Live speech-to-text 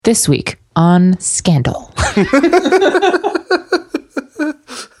This week on Scandal.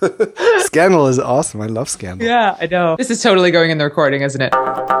 Scandal is awesome. I love Scandal. Yeah, I know. This is totally going in the recording, isn't it?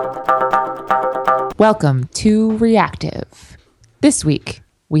 Welcome to Reactive. This week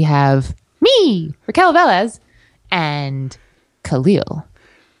we have me, Raquel Velez, and Khalil.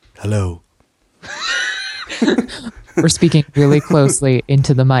 Hello. We're speaking really closely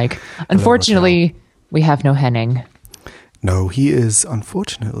into the mic. Unfortunately, we have no Henning. No, he is in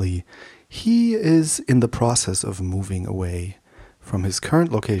the process of moving away from his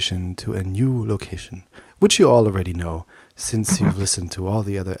current location to a new location, which you all already know since you've listened to all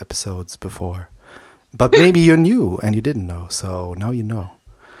the other episodes before. But maybe you're new and you didn't know, so now you know.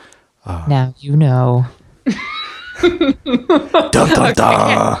 Now you know. Dun, dun,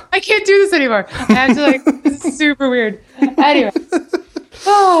 dun. I can't do this anymore. I have to this is super weird. Anyway.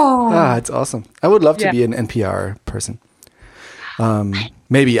 It's awesome. I would love to be an NPR person.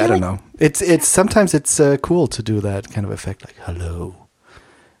 Maybe, I don't know. It's sometimes it's cool to do that kind of effect, like hello.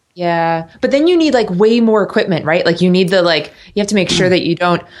 Yeah, but then you need way more equipment, right? You need you have to make sure that you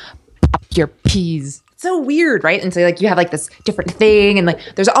don't pop your peas. It's so weird, right? And so you have this different thing, and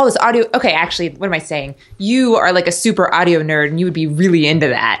there's all this audio. Okay, actually, what am I saying? You are a super audio nerd, and you would be really into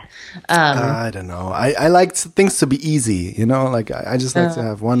that. I don't know. I like things to be easy, you know. I just like to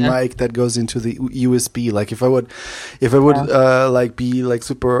have one mic that goes into the USB. If I would be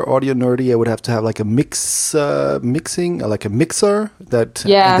super audio nerdy, I would have to have a mixing, like a mixer that,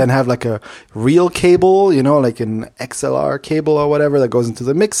 and then have a real cable, you know, like an XLR cable or whatever that goes into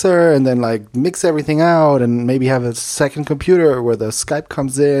the mixer, and then mix everything out, and maybe have a second computer where the Skype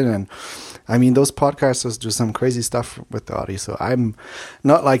comes in. And I mean, those podcasters do some crazy stuff with the audio, so I'm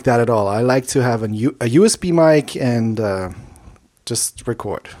not like that at all. I like to have a USB mic and just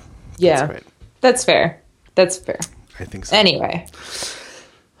record. Yeah, that's fair. That's fair. I think so. Anyway.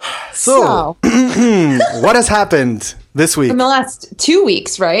 So what has happened this week? In the last 2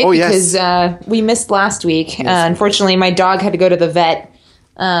 weeks, right? Oh, yes. Because we missed last week. Yes, unfortunately, my dog had to go to the vet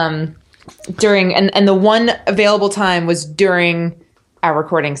during, and the one available time was during our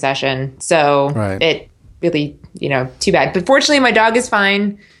recording session. So it really, too bad. But fortunately, my dog is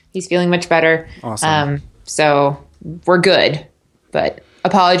fine. He's feeling much better. Awesome. So we're good. But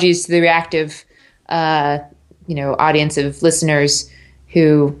apologies to the reactive, audience of listeners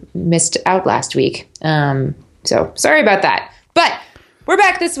who missed out last week. So sorry about that. But we're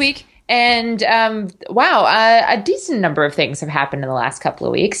back this week. And a decent number of things have happened in the last couple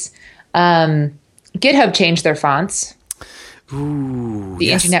of weeks. GitHub changed their fonts. Ooh,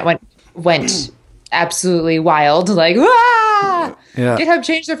 the internet went absolutely wild. GitHub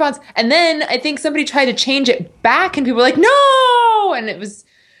changed their fonts. And then I think somebody tried to change it back and people were like, no! And it was,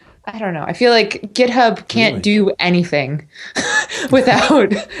 I don't know. I feel like GitHub can't do anything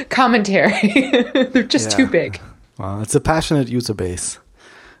without commentary. They're just too big. Well, it's a passionate user base,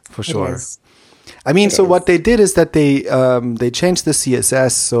 for sure. I mean, what they did is that they changed the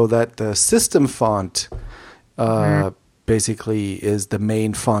CSS so that the system font basically is the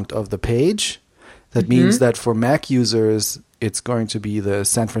main font of the page. That means that for Mac users, it's going to be the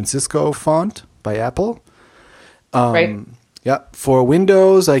San Francisco font by Apple. Right. Yeah. For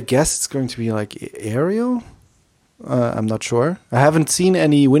Windows, I guess it's going to be Arial. I'm not sure. I haven't seen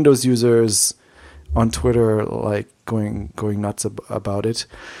any Windows users on Twitter going nuts about it.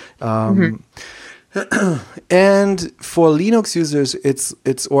 And for Linux users,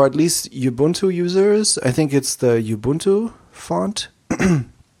 it's or at least Ubuntu users, I think it's the Ubuntu font.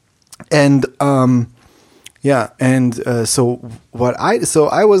 And so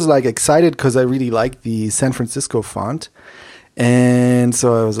I was excited because I really like the San Francisco font. And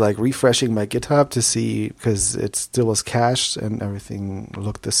so I was refreshing my GitHub to see, because it still was cached and everything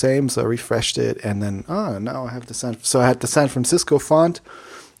looked the same. So I refreshed it, and then now I have I had the San Francisco font,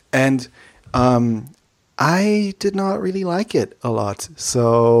 and I did not really like it a lot.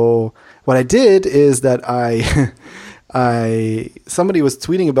 So what I did is that somebody was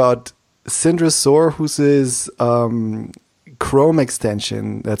tweeting about Sindra Sorhus's Chrome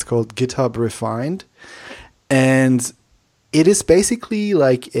extension that's called GitHub Refined, and it is basically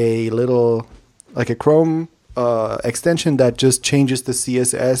a Chrome extension that just changes the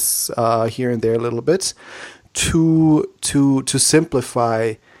CSS here and there a little bit to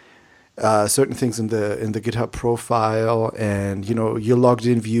simplify certain things in the GitHub profile, and your logged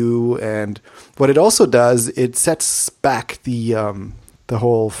in view. And what it also does, it sets back the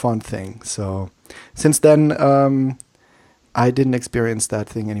whole font thing. So since then, I didn't experience that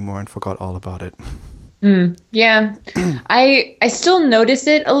thing anymore and forgot all about it. Yeah. I still notice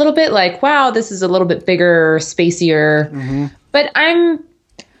it a little bit, wow, this is a little bit bigger, spacier. But I'm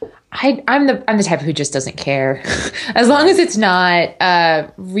I'm the type who just doesn't care. As long as it's not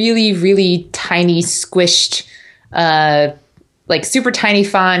really, really tiny, squished, like super tiny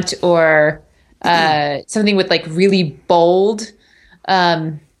font or something with like really bold.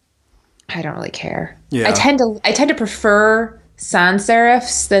 I don't really care. Yeah. I tend to prefer sans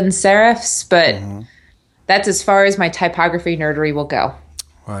serifs than serifs, but that's as far as my typography nerdery will go.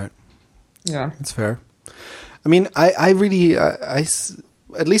 Right. Yeah, that's fair. I mean, I really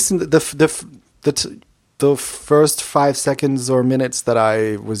at least in the first 5 seconds or minutes that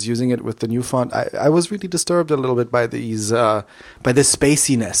I was using it with the new font, I was really disturbed a little bit by these by the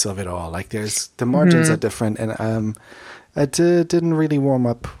spaciness of it all. Like the margins are different, and it didn't really warm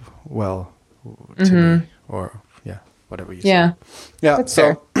up well to me, or whatever you say. Yeah, that's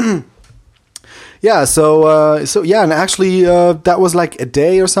so fair. So yeah, and actually that was like a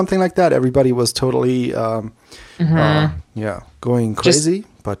day or something like that. Everybody was totally going crazy,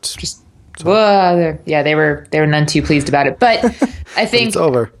 they were none too pleased about it. But I think it's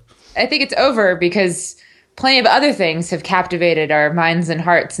over. I think it's over because plenty of other things have captivated our minds and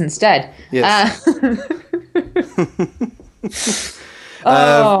hearts instead. Yes.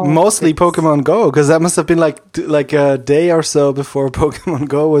 Mostly Pokemon Go, because that must have been like a day or so before Pokemon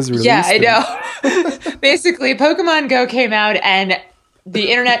Go was released. Yeah, I know. Basically, Pokemon Go came out and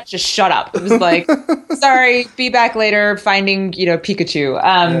the internet just shut up. It was like, sorry, be back later, finding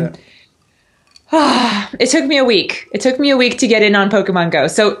Pikachu. It took me a week. It took me a week to get in on Pokemon Go.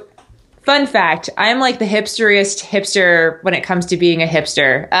 So, fun fact, I'm like the hipsteriest hipster when it comes to being a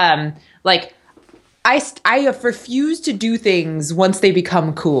hipster. I refuse to do things once they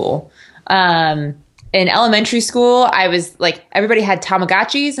become cool. In elementary school, I was like, everybody had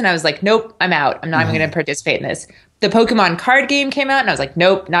Tamagotchis, and I was like, nope, I'm out. I'm not even going to participate in this. The Pokemon card game came out, and I was like,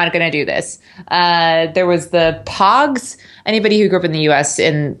 nope, not going to do this. There was the Pogs. Anybody who grew up in the U.S.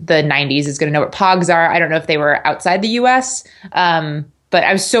 in the 90s is going to know what Pogs are. I don't know if they were outside the U.S., but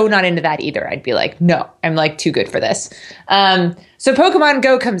I was so not into that either. I'd be like, no, I'm like too good for this. So Pokemon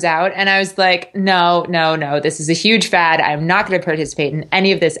Go comes out, and I was like, no, this is a huge fad. I'm not going to participate in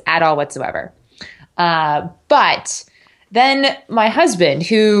any of this at all whatsoever. But then my husband,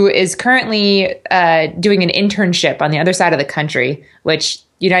 who is currently doing an internship on the other side of the country, which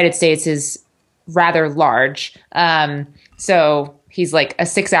United States is rather large. So he's like a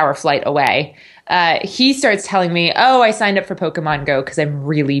 6-hour flight away. He starts telling me, I signed up for Pokemon Go because I'm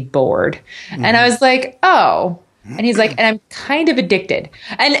really bored. And I was like, oh. And he's like, and I'm kind of addicted.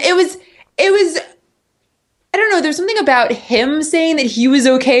 And it was, I don't know, there's something about him saying that he was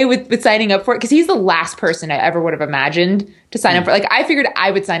okay with signing up for it, because he's the last person I ever would have imagined to sign up for it. Like, I figured I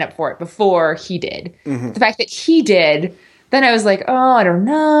would sign up for it before he did. The fact that he did, then I was like, I don't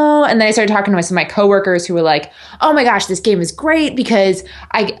know. And then I started talking to some of my coworkers who were like, oh my gosh, this game is great because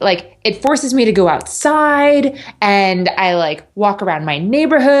it forces me to go outside and I like walk around my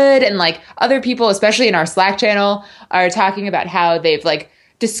neighborhood. And like other people, especially in our Slack channel, are talking about how they've like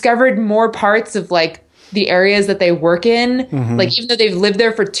discovered more parts of like the areas that they work in. Like, even though they've lived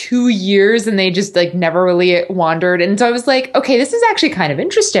there for 2 years and they just like never really wandered. And so I was like, okay, this is actually kind of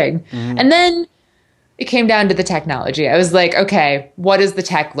interesting. And then it came down to the technology. I was like, okay, what does the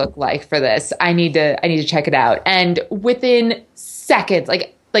tech look like for this? I need to check it out. And within seconds,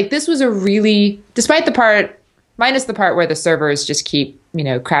 like this was a really, despite the part, minus the part where the servers just keep,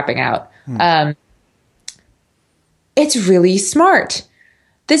 crapping out. It's really smart.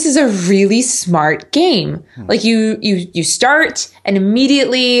 This is a really smart game. Like you start and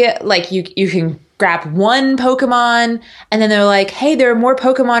immediately like you can grab one Pokemon, and then they're like, hey, there are more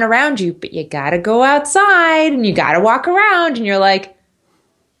Pokemon around you, but you gotta go outside and you gotta walk around. And you're like,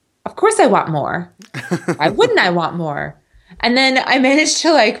 of course I want more. Why wouldn't I want more? And then I managed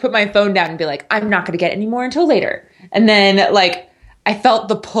to like put my phone down and be like, I'm not gonna get any more until later. And then like I felt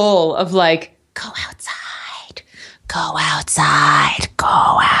the pull of like, go outside, go outside, go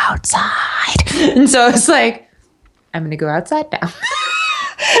outside. And so it's like, I'm gonna go outside now.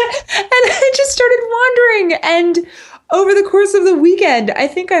 And I just started wandering. And over the course of the weekend, I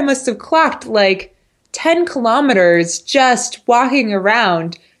think I must have clocked like 10 kilometers just walking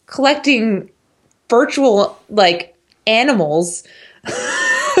around, collecting virtual like animals.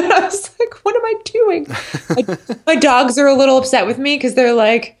 I was like, what am I doing? My dogs are a little upset with me because they're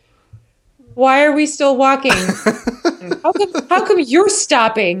like, why are we still walking? How come you're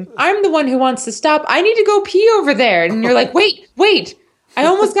stopping? I'm the one who wants to stop. I need to go pee over there. And you're like, wait. I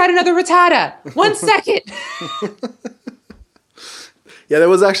almost got another Rattata. 1 second. Yeah, there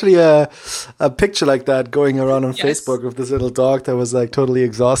was actually a picture like that going around on Yes. Facebook of this little dog that was like totally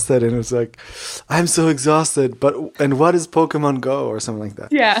exhausted, and it was like, "I'm so exhausted, and what is Pokemon Go?" or something like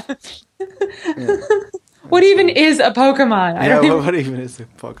that. Yeah. Yeah. What even is a Pokemon? I Yeah, don't even... what even is a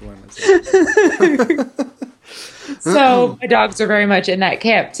Pokemon? So my dogs are very much in that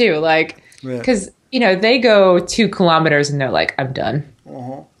camp too, like, Yeah. because they go 2 kilometers and they're like, I'm done.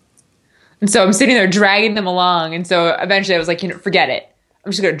 Uh-huh. And so I'm sitting there dragging them along, and so eventually I was like, forget it.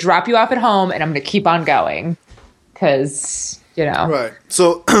 I'm just gonna drop you off at home, and I'm gonna keep on going, because Right.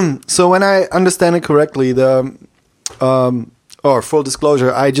 So, so when I understand it correctly, or full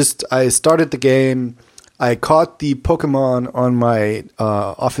disclosure, I started the game. I caught the Pokemon on my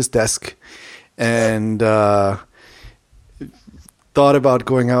office desk, and thought about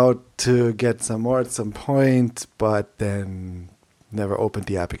going out to get some more at some point, but then never opened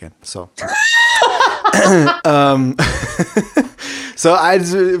the app again. So, so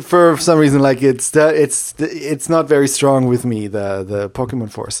for some reason, like it's not very strong with me, the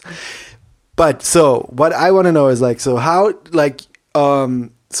Pokemon Force. But so what I want to know is like, so how, like,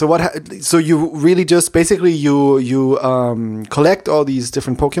 so you really just basically you collect all these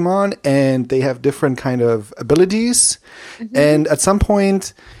different Pokemon, and they have different kind of abilities, and at some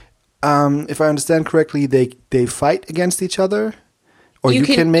point, if I understand correctly, they fight against each other, or you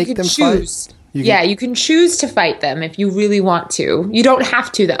can make them choose. fight. You can choose to fight them if you really want to. You don't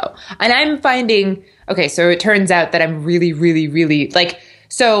have to, though. And I'm finding, okay, so it turns out that I'm really, really, really, like,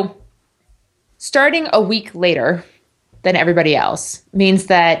 so starting a week later than everybody else means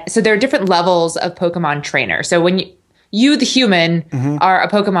that, so there are different levels of Pokemon trainer. So when you the human, are a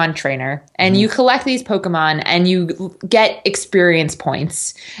Pokemon trainer, and you collect these Pokemon and you get experience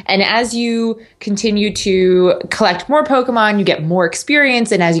points. And as you continue to collect more Pokemon, you get more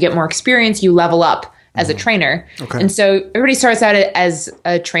experience. And as you get more experience, you level up as a trainer. Okay. And so everybody starts out as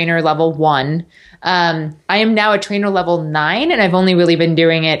a trainer level 1. I am now a trainer level 9, and I've only really been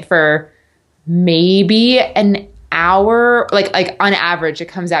doing it for maybe an hour. Like on average, it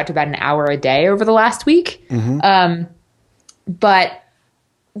comes out to about an hour a day over the last week. But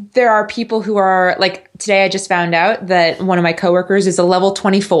there are people who are, like, today I just found out that one of my coworkers is a level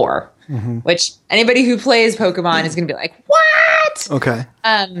 24, which anybody who plays Pokemon is going to be like, what? Okay.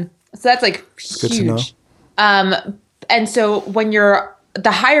 So that's like Good to know. huge. And so when you're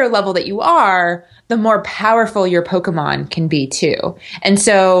the higher level that you are, the more powerful your Pokemon can be too. And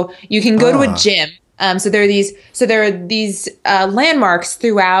so you can go to a gym. So there are these landmarks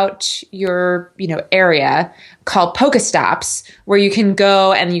throughout your area called Pokestops, where you can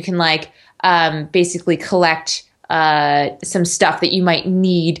go and you can basically collect some stuff that you might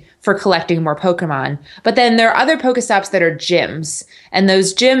need for collecting more Pokemon. But then there are other Pokestops that are gyms, and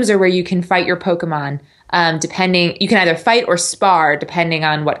those gyms are where you can fight your Pokemon. You can either fight or spar depending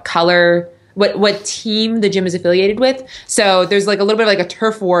on what color, what team the gym is affiliated with. So there's like a little bit of like a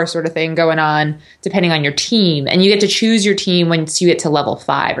turf war sort of thing going on depending on your team, and you get to choose your team once you get to level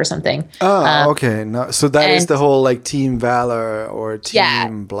 5 or something. Oh, okay. No, so that is the whole like Team Valor or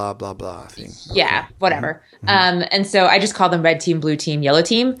Team blah blah blah thing. Okay. Yeah, whatever. And so I just call them red team, blue team, yellow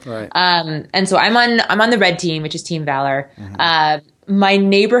team. Right. And so I'm on the red team, which is Team Valor. My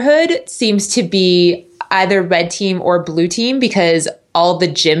neighborhood seems to be either red team or blue team because all the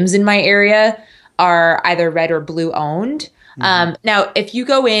gyms in my area are either red or blue owned. Now, if you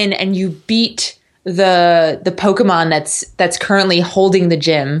go in and you beat the Pokemon that's currently holding the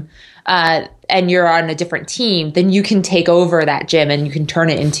gym, and you're on a different team, then you can take over that gym and you can turn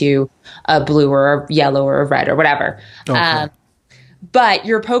it into a blue or a yellow or a red or whatever. Okay. But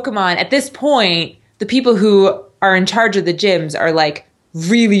your Pokemon, at this point, the people who are in charge of the gyms are like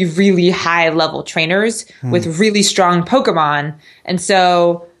really, really high level trainers with really strong Pokemon. And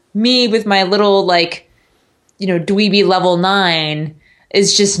so me with my little dweeby level 9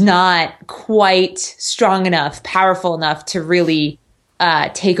 is just not quite strong enough, powerful enough to really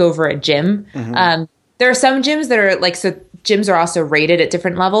take over a gym. There are some gyms that are gyms are also rated at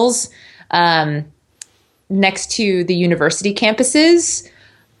different levels. Next to the university campuses,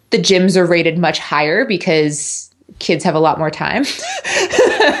 the gyms are rated much higher because kids have a lot more time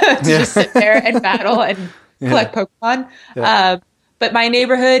to just sit there and battle and collect Pokemon. Yeah. But my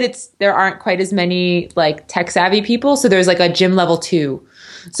neighborhood, there aren't quite as many tech savvy people. So there's a gym level 2.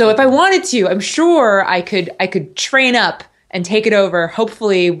 So if I wanted to, I'm sure I could train up and take it over,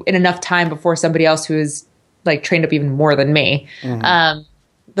 hopefully in enough time before somebody else who is trained up even more than me.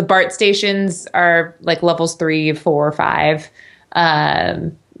 The BART stations are levels 3, 4, 5.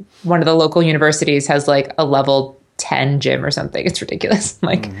 One of the local universities has a level 10 gym or something. It's ridiculous.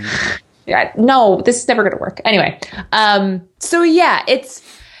 Yeah, no, this is never going to work. Anyway, so yeah, it's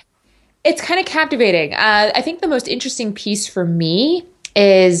kind of captivating. I think the most interesting piece for me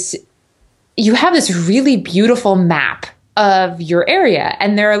is you have this really beautiful map of your area,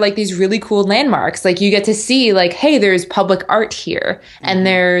 and there are like these really cool landmarks. Like you get to see like, hey, there's public art here, and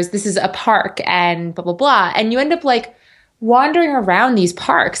this is a park, and blah blah blah, and you end up like wandering around these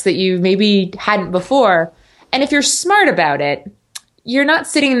parks that you maybe hadn't before. And if you're smart about it, you're not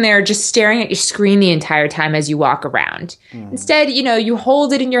sitting there just staring at your screen the entire time as you walk around. Instead, you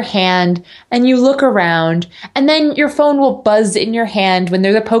hold it in your hand and you look around, and then your phone will buzz in your hand when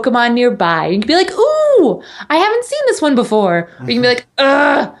there's a Pokemon nearby. You can be like, ooh, I haven't seen this one before. Or you can be like,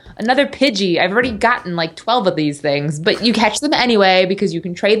 ugh, another Pidgey. I've already gotten like 12 of these things. But you catch them anyway because you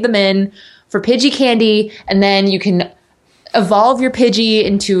can trade them in for Pidgey candy, and then you can evolve your Pidgey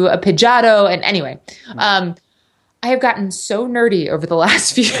into a Pidgeotto. And anyway, I have gotten so nerdy over the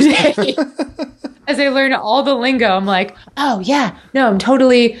last few days. As I learn all the lingo, I'm like, oh yeah, no, I'm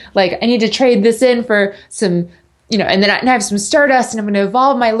totally like, I need to trade this in for some, and then I have some Stardust, and I'm going to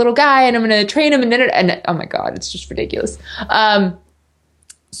evolve my little guy, and I'm going to train him, and oh my God, it's just ridiculous.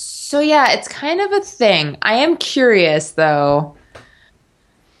 So yeah, it's kind of a thing. I am curious though,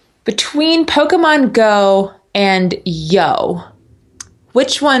 between Pokemon Go and Yo,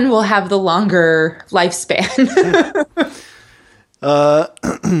 which one will have the longer lifespan?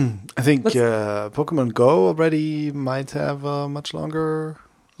 I think Pokemon Go already might have a much longer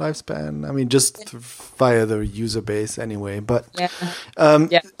lifespan. I mean, just via the user base anyway. But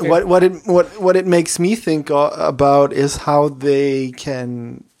what it makes me think about is how they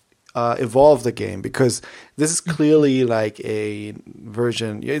can evolve the game, because this is clearly like a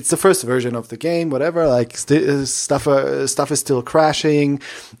version. It's the first version of the game. Whatever, like stuff is still crashing.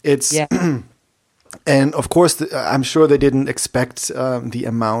 It's and of course, I'm sure they didn't expect the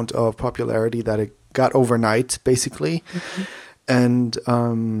amount of popularity that it got overnight, basically. And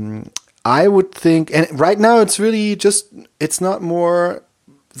I would think, and right now it's really just, it's not more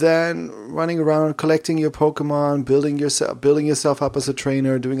than running around collecting your Pokemon, building yourself up as a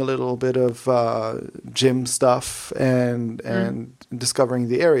trainer, doing a little bit of gym stuff, and discovering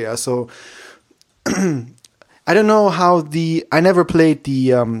the area. So I don't know how I never played the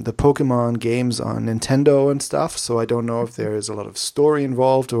Pokemon games on Nintendo and stuff, so I don't know if there is a lot of story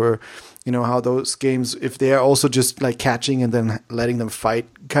involved, or how those games, if they are also just like catching and then letting them fight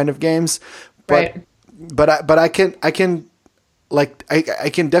kind of games. But I can like I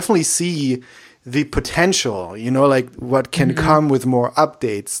can definitely see the potential, like what can come with more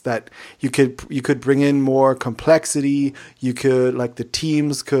updates, that you could bring in more complexity. You could, like, the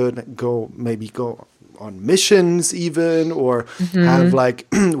teams could go on missions even, or have like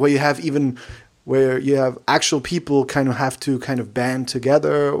where you have actual people kind of have to kind of band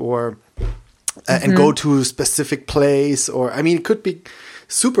together, or and go to a specific place, or I mean, it could be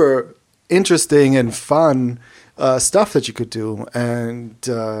super interesting and fun stuff that you could do. And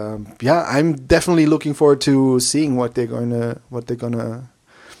I'm definitely looking forward to seeing what they're gonna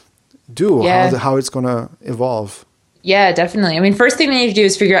do, how it's gonna evolve. Yeah, definitely. I mean, first thing they need to do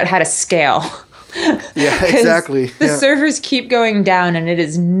is figure out how to scale. Yeah, exactly. The servers keep going down, and it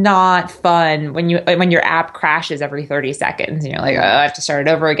is not fun when your app crashes every 30 seconds. And you're like, oh, I have to start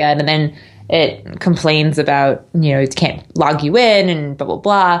it over again, and then it complains about it can't log you in and blah blah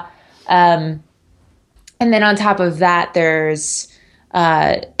blah. And then on top of that, there's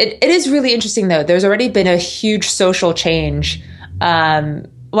it is really interesting though. There's already been a huge social change. One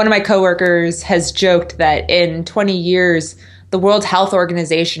of my coworkers has joked that in 20 years, the World Health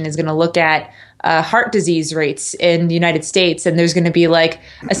Organization is going to look at heart disease rates in the United States, and there's going to be like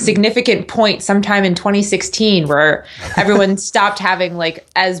a significant point sometime in 2016 where everyone stopped having like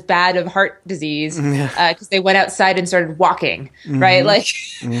as bad of heart disease because they went outside and started walking, right? Like,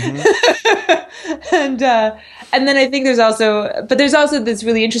 and then I think there's also this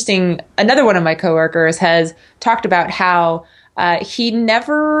really interesting. Another one of my coworkers has talked about how he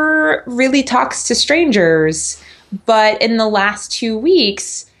never really talks to strangers, but in the last 2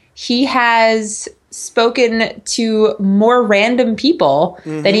 weeks, he has spoken to more random people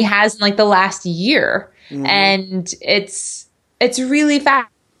than he has in like the last year. And it's really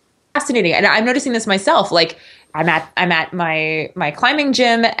fascinating. And I'm noticing this myself. Like I'm at my climbing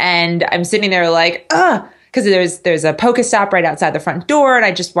gym, and I'm sitting there like, because there's a Pokestop right outside the front door, and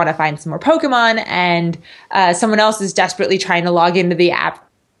I just want to find some more Pokemon. And someone else is desperately trying to log into the app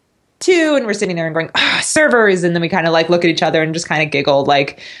too, and we're sitting there and going, servers, and then we kind of like look at each other and just kind of giggled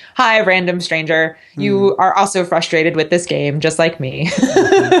like, hi, random stranger, you are also frustrated with this game just like me.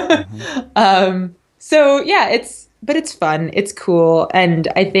 So yeah, but it's fun. It's cool. And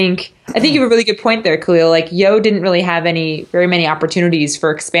I think you have a really good point there, Khalil. Like Yo didn't really have very many opportunities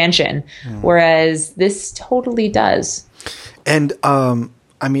for expansion, whereas this totally does. And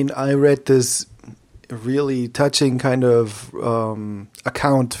I mean, I read this really touching kind of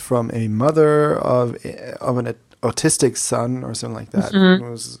account from a mother of an autistic son or something like that. It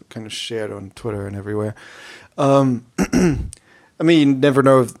was kind of shared on Twitter and everywhere. I mean, you never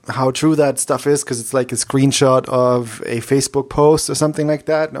know how true that stuff is because it's like a screenshot of a Facebook post or something like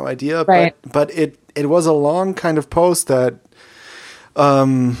that. No idea. Right. But it was a long kind of post that, I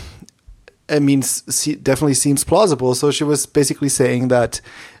mean, definitely seems plausible. So she was basically saying that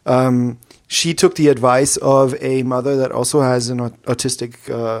she took the advice of a mother that also has an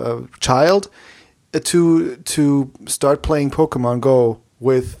autistic child to start playing Pokemon Go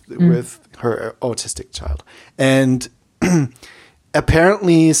with her autistic child. And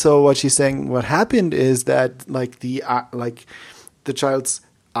apparently, so what she's saying, what happened is that like the child's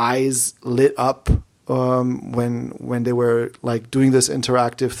eyes lit up when they were like doing this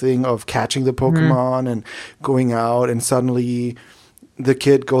interactive thing of catching the Pokemon and going out, and suddenly the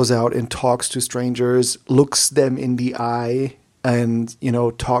kid goes out and talks to strangers, looks them in the eye, and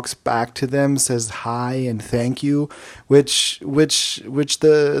talks back to them, says hi and thank you, which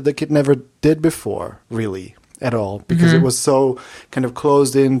the kid never did before, really, at all, because it was so kind of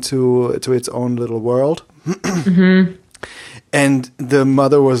closed into its own little world. And the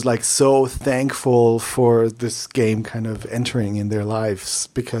mother was like so thankful for this game kind of entering in their lives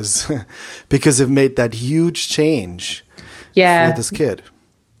because it made that huge change for this kid.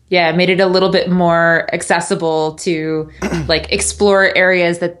 Yeah, it made it a little bit more accessible to like explore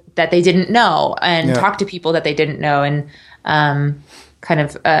areas that they didn't know and talk to people that they didn't know. And I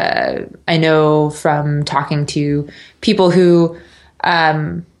know from talking to people who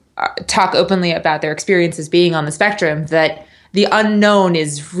talk openly about their experiences being on the spectrum that the unknown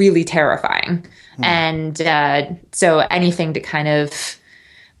is really terrifying. And so anything to kind of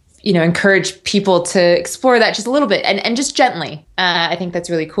encourage people to explore that just a little bit and just gently. I think that's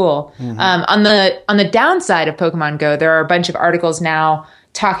really cool. On the downside of Pokemon Go, there are a bunch of articles now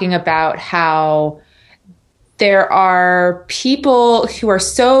talking about how there are people who are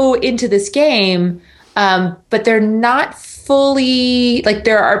so into this game, but they're not fully like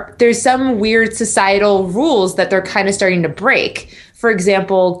there's some weird societal rules that they're kind of starting to break. For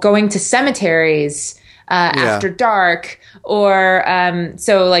example, going to cemeteries after dark, or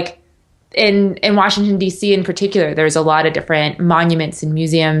so like in Washington D.C. in particular, there's a lot of different monuments and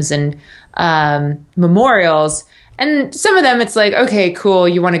museums and memorials. And some of them, it's like, okay, cool.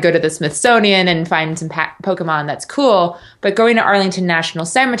 You want to go to the Smithsonian and find some Pokemon. That's cool. But going to Arlington National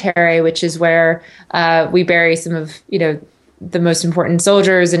Cemetery, which is where we bury some of, the most important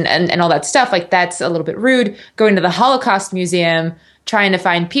soldiers and all that stuff, like that's a little bit rude. Going to the Holocaust Museum, trying to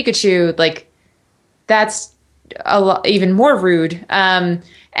find Pikachu, like that's even more rude. And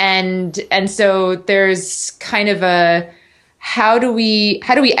so there's kind of a, how do we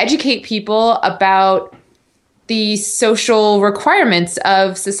educate people about the social requirements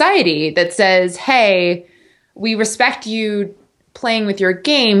of society that says, hey, we respect you playing with your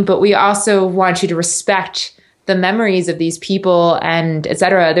game, but we also want you to respect the memories of these people and et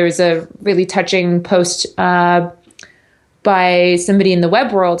cetera. There was a really touching post by somebody in the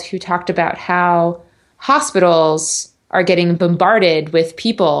web world who talked about how hospitals are getting bombarded with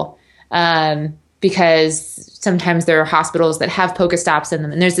people because sometimes there are hospitals that have Pokestops in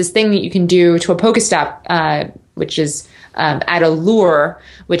them. And there's this thing that you can do to a Pokestop, which is add a lure,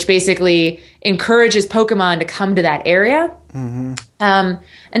 which basically encourages Pokemon to come to that area. And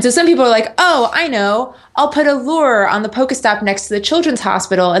so some people are like, oh, I know, I'll put a lure on the Pokestop next to the children's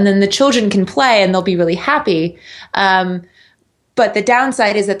hospital, and then the children can play and they'll be really happy. But the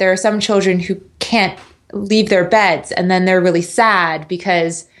downside is that there are some children who can't leave their beds, and then they're really sad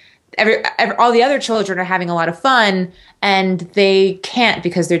because all the other children are having a lot of fun and they can't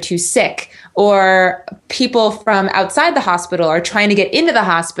because they're too sick. Or people from outside the hospital are trying to get into the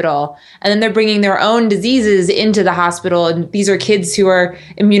hospital, and then they're bringing their own diseases into the hospital. And these are kids who are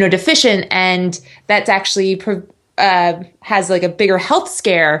immunodeficient, and that's actually has like a bigger health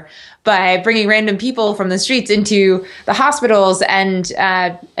scare by bringing random people from the streets into the hospitals, and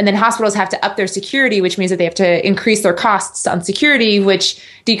then hospitals have to up their security, which means that they have to increase their costs on security, which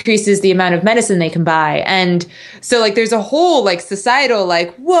decreases the amount of medicine they can buy. And so like there's a whole like societal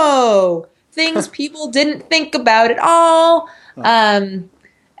like, whoa, things people didn't think about at all. And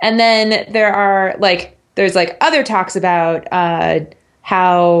then there's other talks about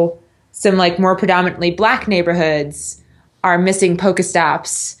how some like more predominantly Black neighborhoods are missing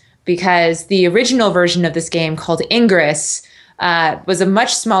Pokestops because the original version of this game called Ingress was a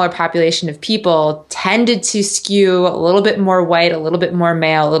much smaller population of people, tended to skew a little bit more white, a little bit more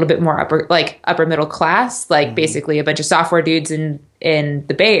male, a little bit more upper middle class, like basically a bunch of software dudes in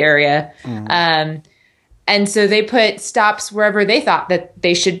the Bay Area. And so they put stops wherever they thought that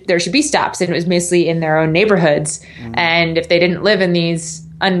there should be stops, and it was mostly in their own neighborhoods. And if they didn't live in these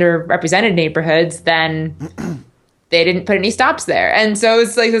underrepresented neighborhoods, then they didn't put any stops there. And so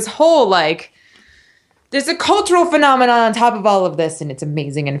it's like this whole there's a cultural phenomenon on top of all of this, and it's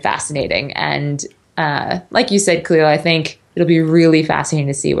amazing and fascinating. And like you said, Khalil, I think it'll be really fascinating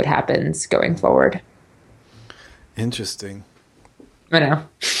to see what happens going forward. Interesting. I know.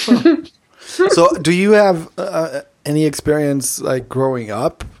 So, do you have any experience like growing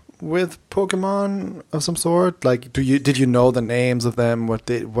up with Pokemon of some sort? Like, did you know the names of them?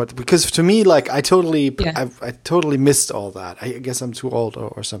 Because to me, like, I totally missed all that. I guess I'm too old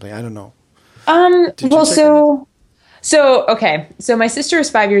or something. I don't know. Okay. So my sister is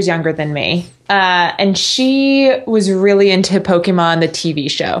 5 years younger than me, and she was really into Pokemon, the TV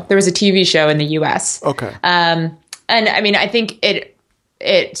show. There was a TV show in the U.S. Okay. And I mean, I think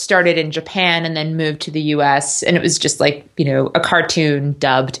it started in Japan and then moved to the US, and it was just like, a cartoon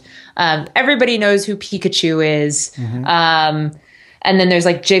dubbed. Everybody knows who Pikachu is. And then there's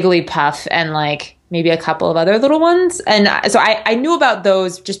like Jigglypuff and like maybe a couple of other little ones. And so I knew about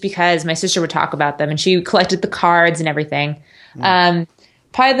those just because my sister would talk about them, and she collected the cards and everything.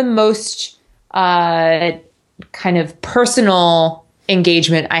 Probably the most kind of personal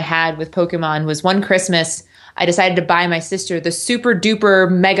engagement I had with Pokemon was one Christmas. I decided to buy my sister the super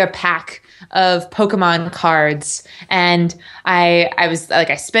duper mega pack of Pokemon cards. And I was like,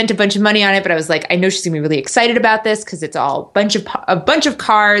 I spent a bunch of money on it, but I was like, I know she's gonna be really excited about this because it's all a bunch of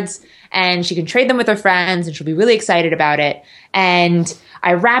cards, and she can trade them with her friends, and she'll be really excited about it. And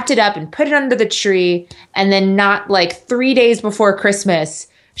I wrapped it up and put it under the tree. And then not like 3 days before Christmas,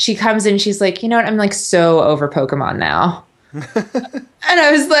 she comes in, she's like, you know what? I'm like so over Pokemon now. And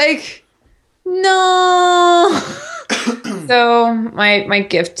I was like, no. So my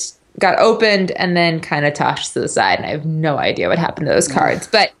gift got opened and then kind of tossed to the side, and I have no idea what happened to those cards.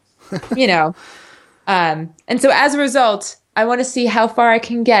 But and so as a result, I want to see how far I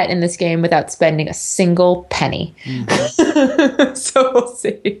can get in this game without spending a single penny. So we'll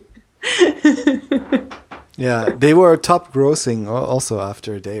see. Yeah, they were top grossing also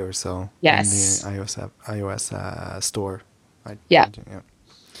after a day or so. Yes. In the iOS store.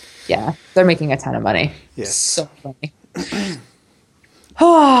 Yeah, they're making a ton of money. Yes. So funny.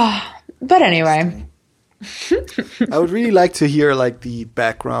 But anyway. I would really like to hear like the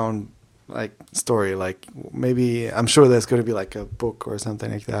background like story. Like maybe I'm sure there's going to be like a book or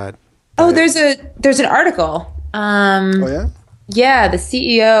something like that. Oh, there's an article. Oh yeah? Yeah, the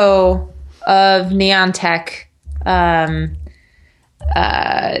CEO of Neon Tech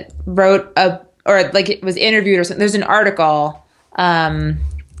wrote it was interviewed or something. There's an article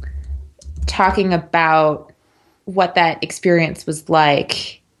talking about what that experience was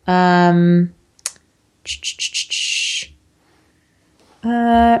like. Might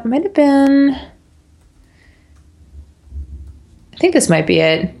have been. I think this might be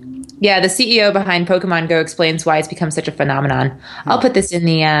it. Yeah, the CEO behind Pokemon Go explains why it's become such a phenomenon. I'll put this in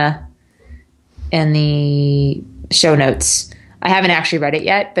the show notes. I haven't actually read it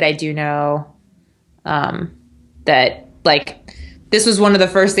yet, but I do know that like this was one of the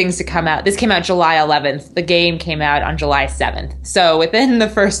first things to come out. This came out July 11th. The game came out on July 7th. So within the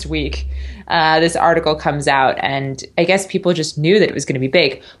first week, this article comes out, and I guess people just knew that it was going to be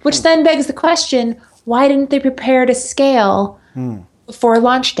big, which then begs the question, why didn't they prepare to scale before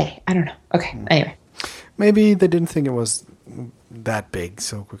launch day? I don't know. Okay, anyway. Maybe they didn't think it was that big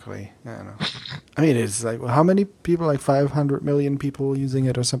so quickly. I don't know. I mean, it's like, how many people? Like 500 million people using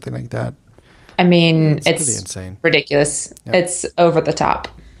it or something like that? I mean, it's pretty insane. Ridiculous. Yeah. It's over the top.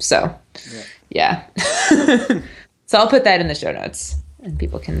 So, yeah. So I'll put that in the show notes, and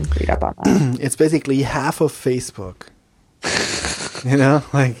people can read up on that. It's basically half of Facebook.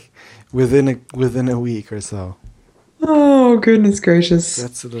 Like within a week or so. Oh, goodness gracious.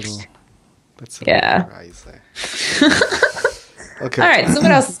 That's a little yeah. crazy. Okay. All right. So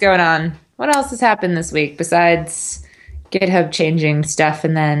what else is going on? What else has happened this week besides GitHub changing stuff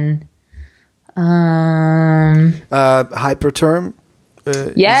and then Hyperterm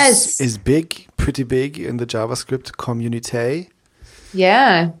is pretty big in the JavaScript community.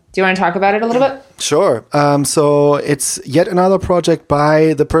 Yeah. Do you want to talk about it a little bit? Sure. So it's yet another project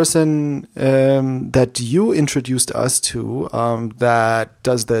by the person that you introduced us to that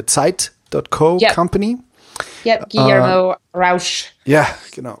does the Zeit.co company. Yep, Guillermo Rauch. Ja,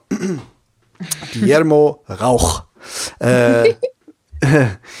 genau. Guillermo Rauch.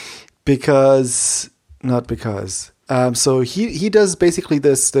 Not because. So he does basically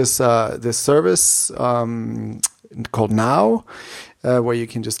this service called Now, where you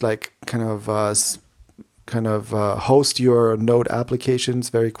can just like kind of host your Node applications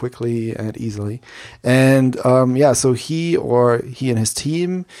very quickly and easily. And so he and his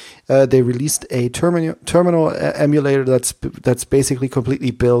team they released a terminal emulator that's basically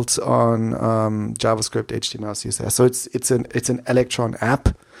completely built on JavaScript, HTML, CSS. So it's an Electron app,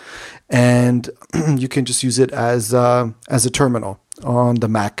 and you can just use it as a terminal on the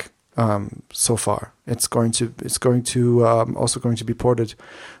Mac. So far, it's going to also going to be ported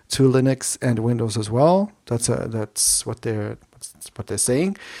to Linux and Windows as well. That's what they're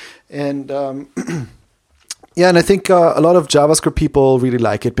saying, and and I think a lot of JavaScript people really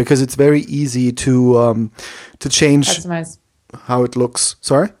like it because it's very easy to change Customize. How it looks.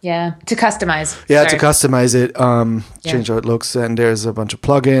 Sorry? Yeah, to customize. Yeah, Sorry. to customize it, change how it looks, and there's a bunch of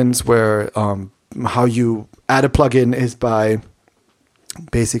plugins where how you add a plugin is by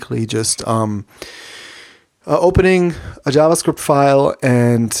basically just opening a JavaScript file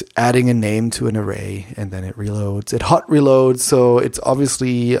and adding a name to an array, and then it reloads. It hot reloads, so it's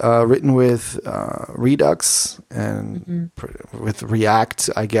obviously written with Redux and with React,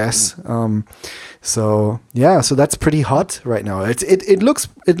 I guess. So that's pretty hot right now. It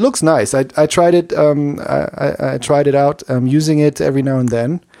looks nice. I tried it. I tried it out. I'm using it every now and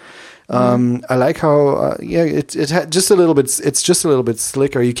then. I like how it's just a little bit. It's just a little bit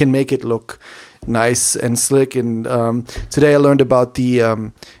slicker. You can make it look nice and slick. And today I learned about the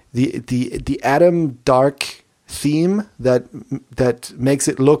Atom Dark theme that makes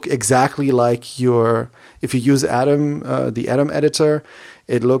it look exactly like your. If you use Atom, the Atom editor,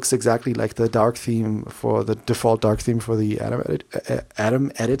 it looks exactly like the dark theme for the default dark theme for the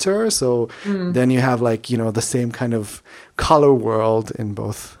Atom editor. So then you have like the same kind of color world in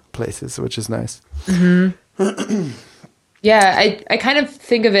both places, which is nice. Yeah, I kind of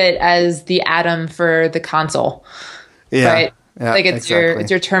think of it as the Atom for the console. Yeah, right? Yeah, like it's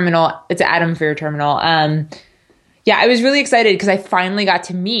your terminal. It's Atom for your terminal. Yeah, I was really excited because I finally got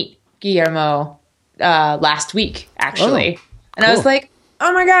to meet Guillermo last week, actually. And cool. I was like,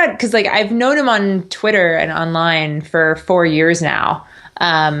 oh my God, because like I've known him on Twitter and online for 4 years now.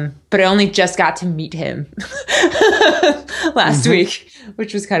 But I only just got to meet him last week,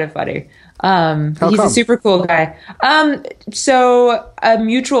 which was kind of funny. He's a super cool guy. So a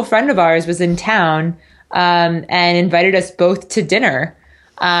mutual friend of ours was in town and invited us both to dinner.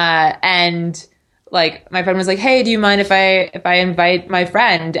 And like my friend was like, "Hey, do you mind if I invite my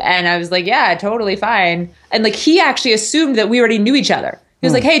friend?" And I was like, "Yeah, totally fine." And like he actually assumed that we already knew each other. He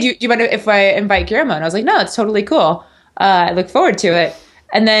was like, "Hey, do you mind if I invite Guillermo?" And I was like, "No, it's totally cool. I look forward to it."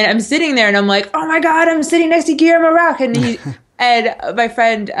 And then I'm sitting there and I'm like, "Oh my God, I'm sitting next to Guillermo Rauch." And and my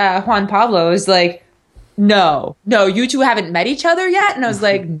friend Juan Pablo was like, no, you two haven't met each other yet? And I was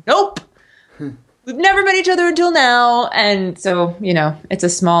like, nope. We've never met each other until now. And so, it's a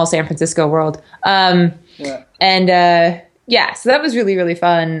small San Francisco world. So that was really, really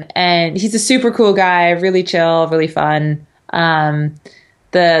fun. And he's a super cool guy, really chill, really fun.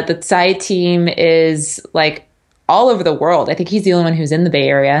 The side team is like all over the world. I think he's the only one who's in the Bay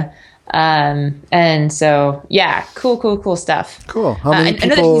Area. And so, yeah, cool stuff. Cool. How many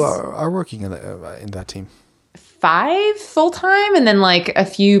people are working in that team? 5 full-time and then like a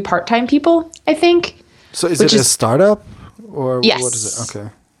few part-time people, I think. So is it a startup or yes. What is it? Okay.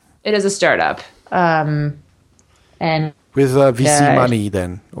 It is a startup. And with VC money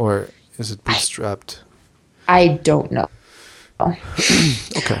then, or is it bootstrapped? I don't know.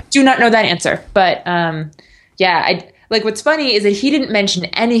 Okay. Do not know that answer. But like what's funny is that he didn't mention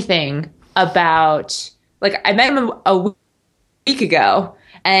anything about, like I met him a week ago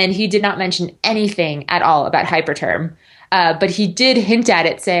and he did not mention anything at all about Hyperterm. But he did hint at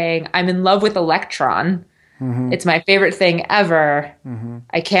it saying, "I'm in love with Electron. It's my favorite thing ever.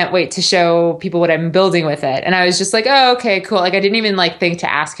 I can't wait to show people what I'm building with it." And I was just like, oh, okay, cool. Like I didn't even like think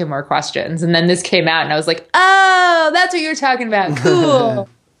to ask him more questions. And then this came out and I was like, oh, that's what you're talking about. Cool.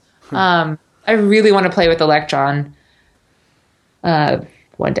 I really want to play with Electron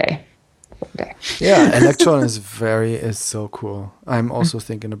one day. Yeah, Electron is so cool. I'm also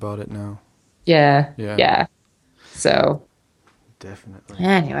thinking about it now. Yeah. So definitely.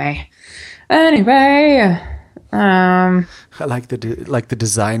 Anyway. I like the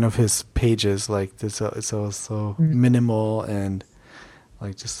design of his pages. Like it's so minimal and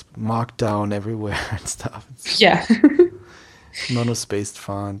like just marked down everywhere and stuff. Yeah. Monospaced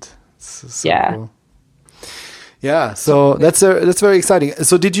font. It's so cool. Yeah, so that's very exciting.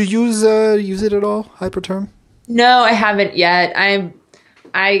 So did you use it at all, Hyperterm? No, I haven't yet.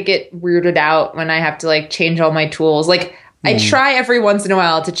 I get weirded out when I have to like change all my tools. Like I try every once in a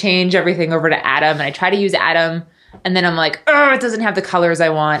while to change everything over to Atom, and I try to use Atom, and then I'm like, oh, it doesn't have the colors I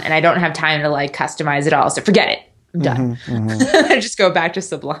want, and I don't have time to like customize it all. So forget it. I'm done. I just go back to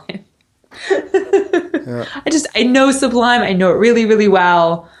Sublime. I know Sublime. I know it really, really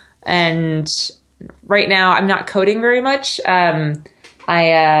well. And right now I'm not coding very much. I'm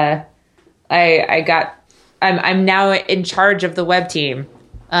now in charge of the web team.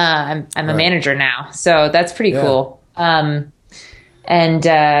 I'm a manager now, so that's pretty cool.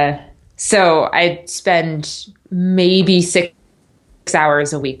 So I spend maybe 6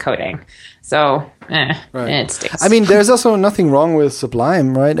 hours a week coding. So it stinks. I mean, there's also nothing wrong with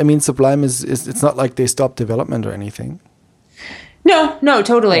Sublime, right? I mean, Sublime is it's not like they stopped development or anything. No,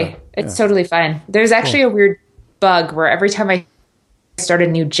 totally. It's totally fine. There's actually a weird bug where every time I start a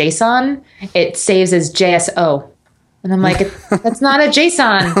new JSON, it saves as JSO. And I'm like, that's not a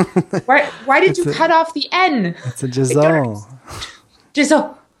JSON. Why did you cut off the N? It's a JSO.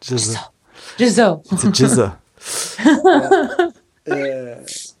 JSO. JSO. It's a JSO.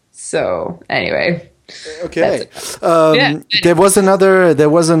 So anyway. Okay. There was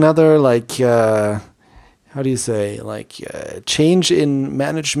another like how do you say, like change in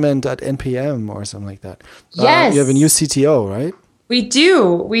management at NPM or something like that. Yes. You have a new CTO, right? We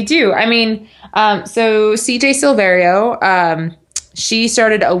do. I mean, so CJ Silverio, she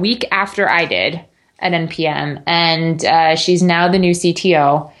started a week after I did at NPM, and she's now the new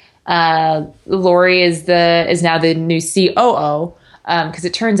CTO. Lori is now the new COO. Because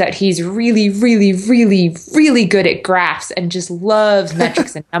it turns out he's really, really, really, really good at graphs and just loves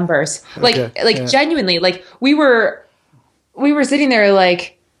metrics and numbers. Genuinely, like we were sitting there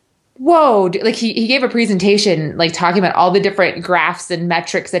like, whoa, like he gave a presentation like talking about all the different graphs and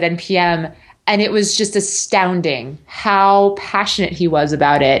metrics at NPM, and it was just astounding how passionate he was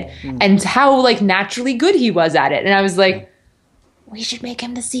about it and how like naturally good he was at it. And I was like, we should make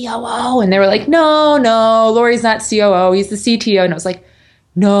him the COO. And they were like, no, Lori's not COO. He's the CTO. And I was like,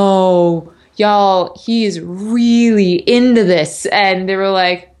 no, y'all, he is really into this. And they were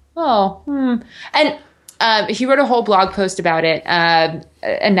like, And he wrote a whole blog post about it,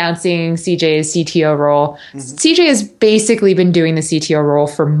 announcing CJ's CTO role. CJ has basically been doing the CTO role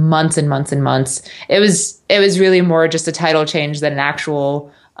for months and months and months. It was really more just a title change than an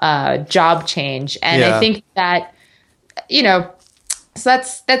actual job change. And I think that, so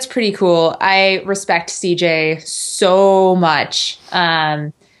that's pretty cool. I respect CJ so much.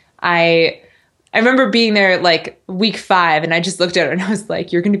 I remember being there like week 5, and I just looked at her and I was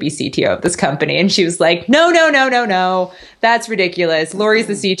like, "You're going to be CTO of this company." And she was like, "No, that's ridiculous. Lori's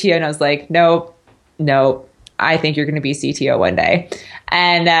the CTO." And I was like, "No, I think you're going to be CTO one day."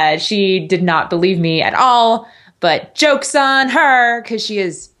 And she did not believe me at all. But joke's on her, because she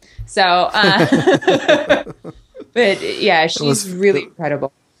is. So. But yeah, she's really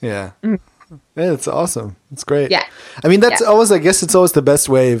incredible. Yeah. Yeah, it's awesome. It's great. Yeah. I mean, that's always, I guess it's always the best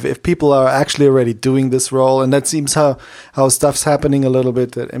way if people are actually already doing this role. And that seems how stuff's happening a little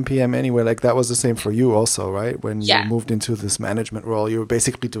bit at NPM anyway. Like that was the same for you also, right? When you moved into this management role, you were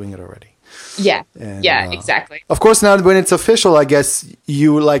basically doing it already. Yeah. And, exactly. Of course, now when it's official, I guess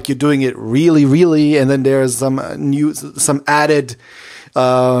you're doing it really, really. And then there's some added,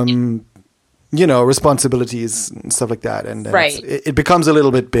 responsibilities and stuff like that. And it becomes a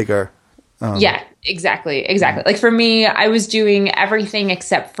little bit bigger. Yeah, exactly. Like for me, I was doing everything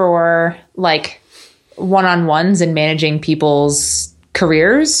except for like one-on-ones and managing people's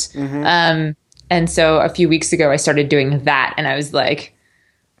careers. And so a few weeks ago, I started doing that, and I was like,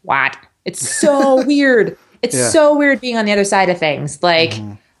 what? It's so weird. It's so weird being on the other side of things. Like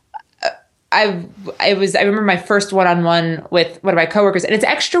I remember my first one-on-one with one of my coworkers, and it's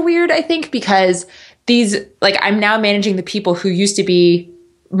extra weird, I think, because I'm now managing the people who used to be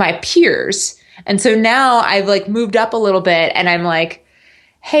my peers. And so now I've like moved up a little bit, and I'm like,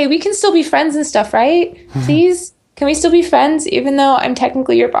 hey, we can still be friends and stuff, right? Please, can we still be friends even though I'm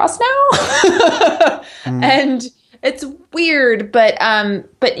technically your boss now? And it's weird, but and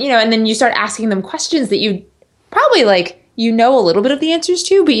then you start asking them questions that you probably a little bit of the answers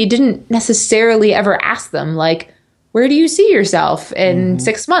to, but you didn't necessarily ever ask them, like, where do you see yourself in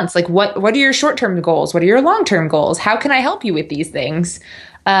 6 months? Like, what are your short-term goals? What are your long-term goals? How can I help you with these things?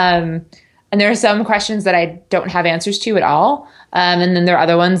 And there are some questions that I don't have answers to at all. And then there are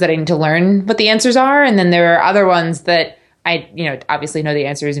other ones that I need to learn what the answers are. And then there are other ones that I, obviously know the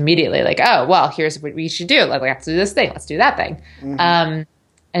answers immediately. Like, oh, well, here's what we should do. Like, let's do this thing. Let's do that thing.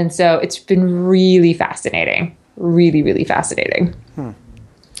 And so it's been really fascinating. really, really fascinating.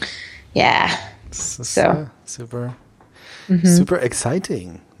 Yeah. So super, super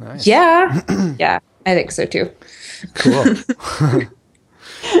exciting. Nice. Yeah. Yeah, I think so too. Cool.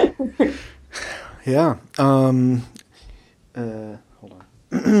 Yeah. Hold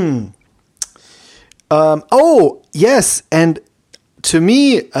on. Oh, yes. And to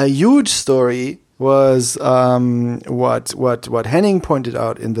me, a huge story was what Henning pointed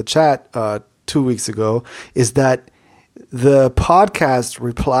out in the chat 2 weeks ago, is that the podcast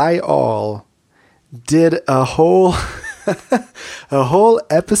Reply All did a whole a whole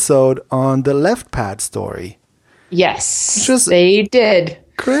episode on the left pad story. Yes, they did.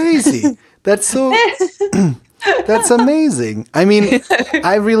 Crazy. That's so. That's amazing. I mean,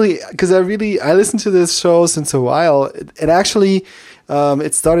 I listened to this show since a while. It actually,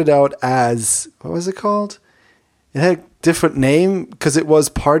 it started out as, what was it called? It had a different name because it was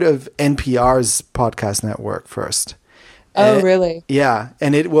part of NPR's podcast network first. Oh, really? Yeah,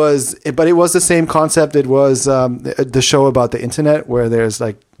 and it was the same concept. It was the show about the internet where there's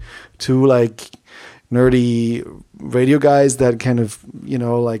like two like nerdy radio guys that kind of,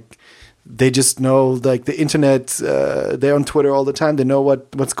 like, they just know like the internet. They're on Twitter all the time. They know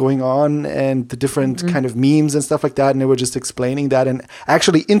what's going on and the different kind of memes and stuff like that. And they were just explaining that and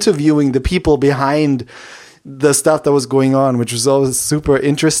actually interviewing the people behind the stuff that was going on, which was always super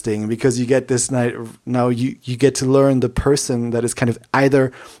interesting because you get this night now you get to learn the person that is kind of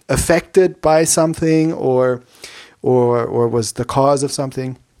either affected by something or was the cause of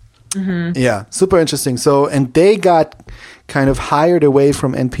something. Yeah, super interesting. So, and they got kind of hired away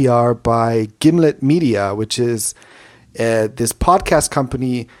from NPR by Gimlet Media, which is this podcast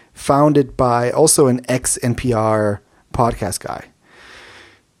company founded by also an ex-NPR podcast guy.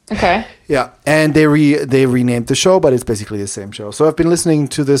 Okay. Yeah, and they renamed the show, but it's basically the same show. So I've been listening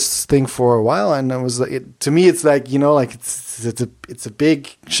to this thing for a while, and it was like, to me, it's like, like it's a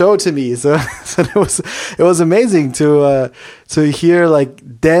big show to me. So it was amazing to hear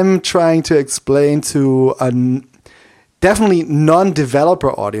like them trying to explain to a definitely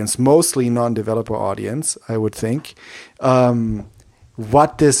non-developer audience, mostly non-developer audience, I would think,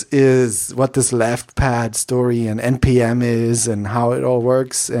 what this is, what this left pad story and NPM is and how it all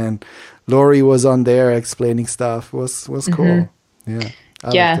works. And Lori was on there explaining stuff. Was cool. Yeah. I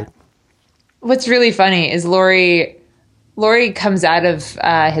liked it. What's really funny is Lori comes out of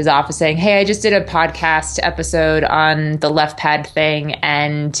his office saying, "Hey, I just did a podcast episode on the left pad thing,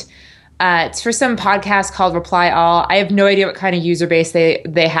 and it's for some podcast called Reply All. I have no idea what kind of user base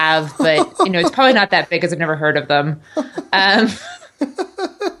they have, but it's probably not that big because I've never heard of them."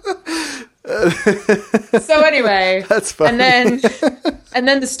 So anyway, that's funny. And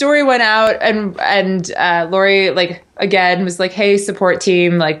then the story went out, and Lori like again was like, "Hey, support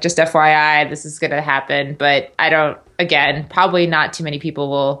team, like just FYI, this is gonna happen, but probably not too many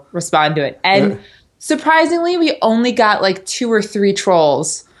people will respond to it." And surprisingly, we only got like 2 or 3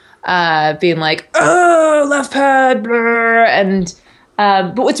 trolls being like, "Oh, left pad," blah. And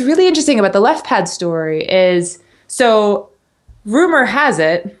but what's really interesting about the left pad story is, so rumor has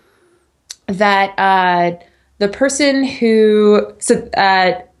it that the person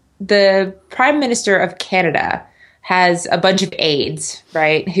the Prime Minister of Canada has a bunch of aides,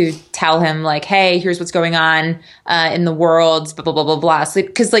 right, who tell him like, "Hey, here's what's going on in the world, blah, blah, blah, blah, blah." So,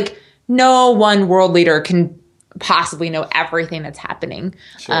 because like no one world leader can possibly know everything that's happening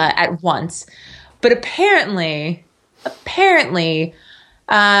at once. But apparently,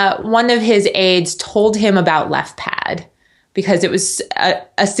 one of his aides told him about left pad because it was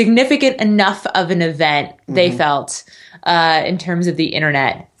a significant enough of an event, they felt, in terms of the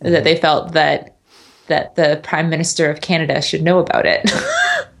internet, that they felt that the Prime Minister of Canada should know about it.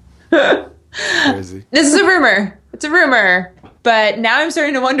 Crazy. This is a rumor. It's a rumor. But now I'm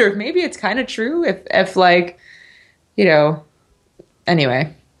starting to wonder if maybe it's kind of true, if like,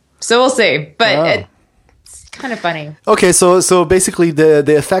 anyway. So we'll see. But it's kind of funny. Okay, so basically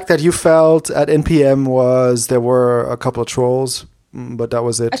the effect that you felt at NPM was there were a couple of trolls, but that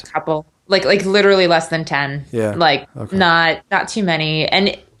was it. A couple. Like literally less than 10. Yeah. Like not too many.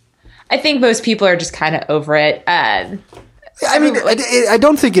 And I think most people are just kind of over it. I mean, I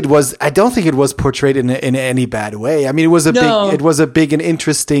don't think it was portrayed in any bad way. I mean, it was a big and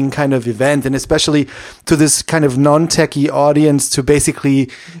interesting kind of event, and especially to this kind of non-techie audience to basically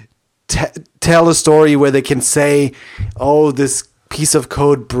tell a story where they can say, "Oh, this piece of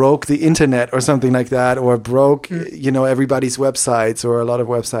code broke the internet," or something like that, or broke everybody's websites or a lot of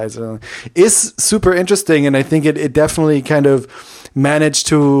websites. Is super interesting, and I think it definitely kind of managed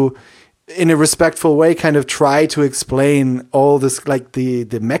to in a respectful way, kind of try to explain all this, like the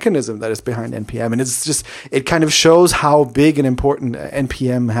mechanism that is behind NPM. And it's just, it kind of shows how big and important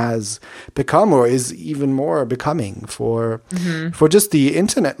NPM has become, or is even more becoming for just the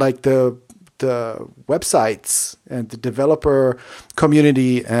internet, like the websites and the developer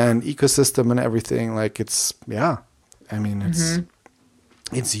community and ecosystem and everything. Like it's, I mean,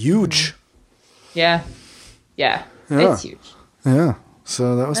 it's huge. Yeah. It's huge. Yeah.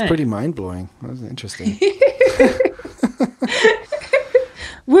 So that was pretty mind-blowing. That was interesting.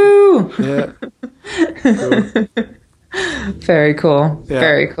 Woo! Yeah. Cool. Very cool. Yeah.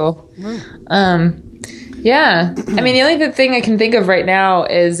 Very cool. Yeah. I mean, the only good thing I can think of right now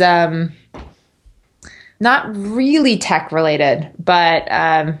is not really tech related, but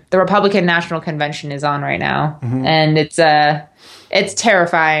the Republican National Convention is on right now, and it's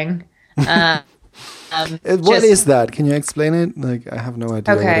terrifying. What is that? Can you explain it? Like, I have no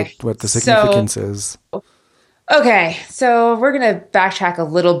idea what the significance is. Okay, so we're going to backtrack a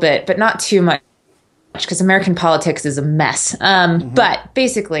little bit, but not too much, because American politics is a mess. But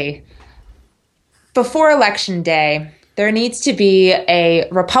basically, before Election Day, there needs to be a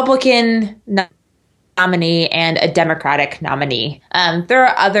Republican nominee and a Democratic nominee. There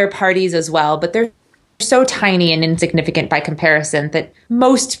are other parties as well, but they're so tiny and insignificant by comparison that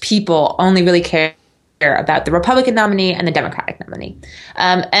most people only really care about the Republican nominee and the Democratic nominee.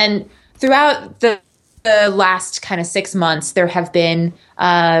 And throughout the last kind of 6 months, there have been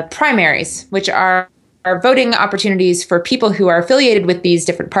primaries, which are voting opportunities for people who are affiliated with these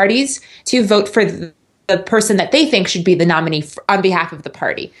different parties to vote for the person that they think should be the nominee on behalf of the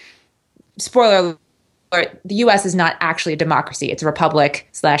party. Spoiler alert, the U.S. is not actually a democracy. It's a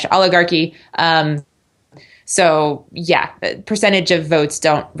republic/oligarchy. So, yeah, the percentage of votes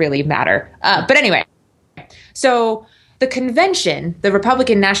don't really matter. But anyway, so the convention, the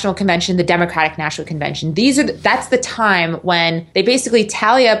Republican National Convention, the Democratic National Convention, that's the time when they basically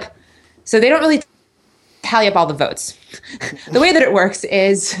tally up. So they don't really tally up all the votes. The way that it works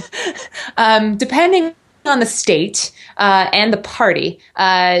is depending on the state and the party,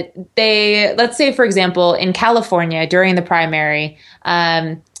 let's say, for example, in California during the primary,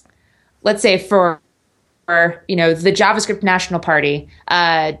 let's say for the JavaScript National Party,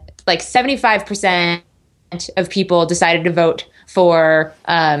 like 75% of people decided to vote for,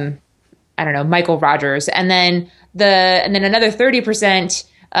 Michael Rogers. And then another 30%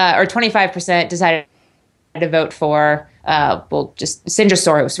 or 25% decided to vote for, just Sindra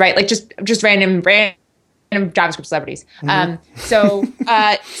Soros, right? Like just random JavaScript celebrities. So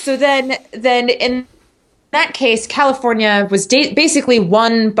then in that case, California was basically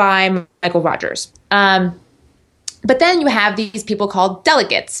won by Michael Rogers. But then you have these people called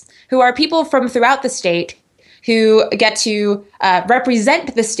delegates, who are people from throughout the state who get to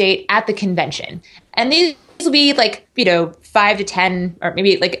represent the state at the convention. And these will be 5 to 10, or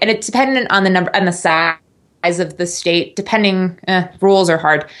maybe and it's dependent on the number and the size of the state, depending, rules are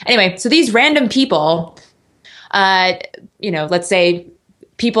hard. Anyway, so these random people, let's say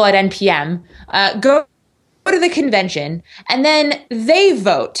people at NPM, go to the convention, and then they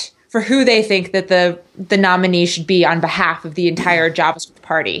vote for who they think that the nominee should be on behalf of the entire JavaScript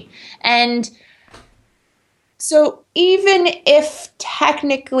party. And so even if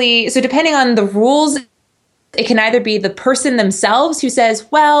technically, so depending on the rules, it can either be the person themselves who says,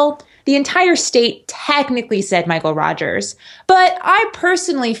 well, the entire state technically said Michael Rogers, but I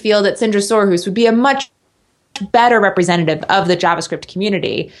personally feel that Sindra Soros would be a much better representative of the JavaScript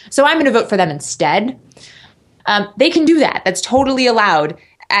community, so I'm going to vote for them instead. They can do that. That's totally allowed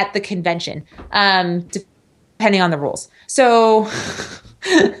at the convention, depending on the rules. So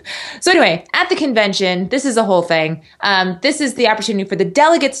anyway, at the convention, this is the whole thing. This is the opportunity for the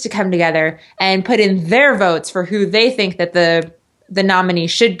delegates to come together and put in their votes for who they think that the nominee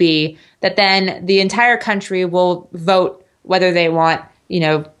should be, that then the entire country will vote whether they want,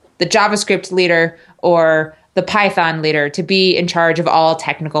 the JavaScript leader or the Python leader to be in charge of all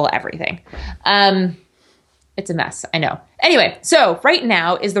technical everything. It's a mess, I know. Anyway, so right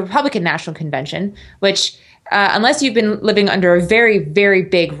now is the Republican National Convention, which, unless you've been living under a very, very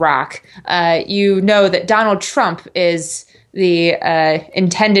big rock, you know that Donald Trump is the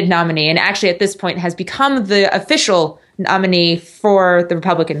intended nominee, and actually at this point has become the official nominee for the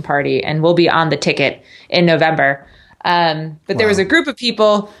Republican Party and will be on the ticket in November. But there was a group of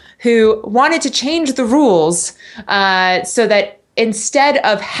people who wanted to change the rules so that instead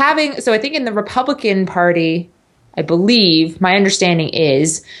of having, so I think in the Republican Party, I believe, my understanding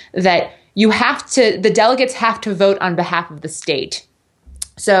is that the delegates have to vote on behalf of the state.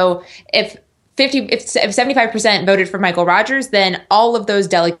 So if if 75% voted for Michael Rogers, then all of those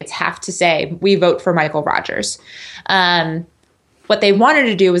delegates have to say, we vote for Michael Rogers. What they wanted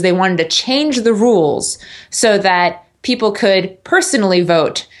to do was they wanted to change the rules so that people could personally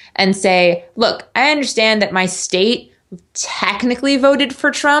vote and say, look, I understand that my state technically voted for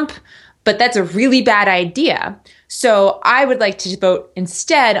Trump, but that's a really bad idea. So I would like to vote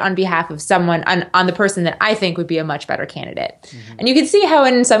instead on behalf of someone, on the person that I think would be a much better candidate. Mm-hmm. And you can see how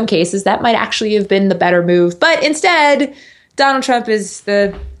in some cases that might actually have been the better move. But instead, Donald Trump is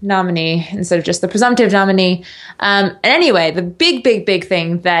the nominee instead of just the presumptive nominee. And anyway, the big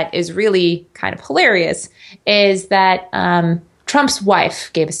thing that is really kind of hilarious is that Trump's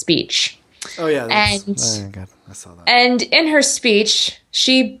wife gave a speech. Oh, yeah. I saw that. And in her speech,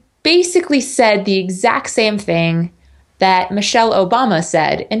 she basically said the exact same thing that Michelle Obama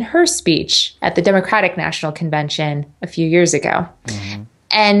said in her speech at the Democratic National Convention a few years ago. Mm-hmm.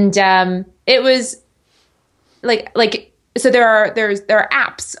 And it was so there are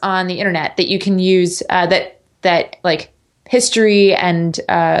apps on the internet that you can use that like history and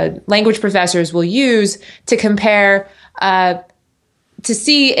language professors will use to compare to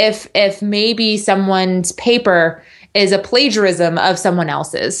see if maybe someone's paper is a plagiarism of someone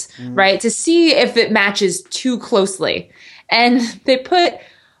else's, right? To see if it matches too closely. And they put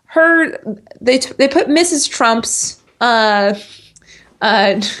Mrs. Trump's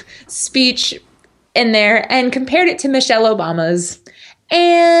speech in there and compared it to Michelle Obama's.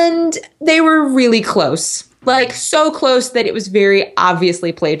 And they were really close, like so close that it was very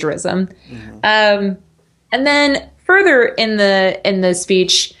obviously plagiarism. Mm-hmm. And then further in the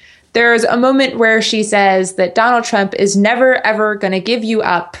speech, there's a moment where she says that Donald Trump is never, ever going to give you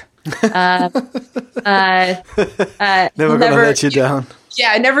up. Never going to let you down.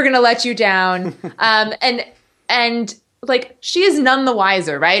 Yeah, never going to let you down. And like, she is none the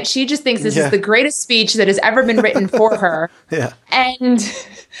wiser, right? She just thinks this is the greatest speech that has ever been written for her. Yeah. And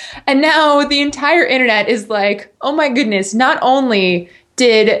now the entire internet is like, oh my goodness, not only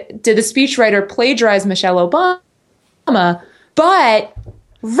did the speechwriter plagiarize Michelle Obama, but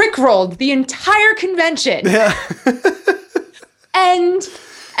rickrolled the entire convention. Yeah. And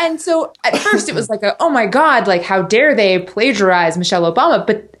so at first it was like, oh my God, like how dare they plagiarize Michelle Obama?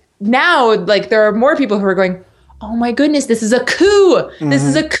 But now like there are more people who are going, oh my goodness, this is a coup. Mm-hmm. This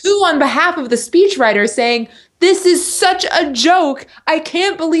is a coup on behalf of the speechwriter saying, this is such a joke. I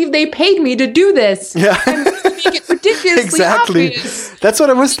can't believe they paid me to do this. Yeah. I'm going to make it ridiculously obvious. That's what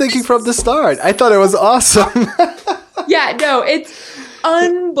I was thinking from the start. I thought it was awesome. Yeah, no, it's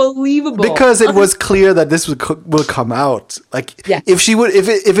unbelievable. Because it was clear that this will come out. Like, if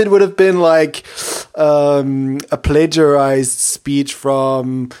it would have been like a plagiarized speech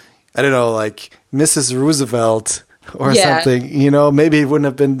from, I don't know, like Mrs. Roosevelt or something, maybe it wouldn't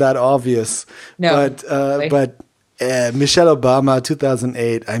have been that obvious. No, but Michelle Obama,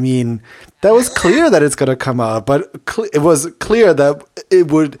 2008. I mean, that was clear that it's going to come out, but it was clear that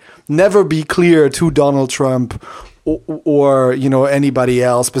it would never be clear to Donald Trump or anybody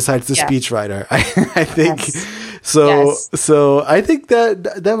else besides the speechwriter. I think so. Yes. So I think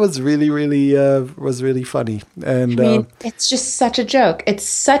that was really really funny. And I mean, it's just such a joke. It's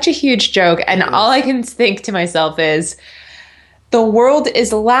such a huge joke, and all I can think to myself is, the world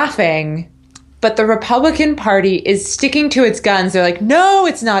is laughing, but the Republican Party is sticking to its guns. They're like, no,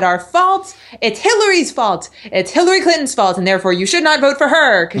 it's not our fault. It's Hillary's fault. It's Hillary Clinton's fault. And therefore you should not vote for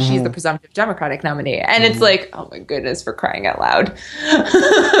her because she's the presumptive Democratic nominee. And it's like, oh my goodness, for crying out loud.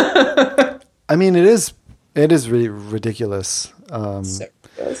 I mean, it is really ridiculous. So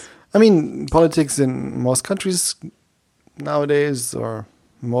ridiculous. I mean, politics in most countries nowadays, or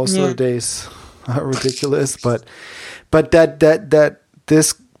most of the days, are ridiculous. But that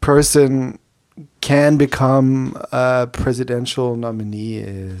this person can become a presidential nominee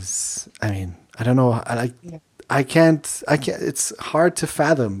is, I mean, I don't know. I can't, it's hard to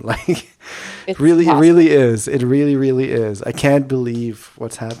fathom. Like, it really is. It really is. I can't believe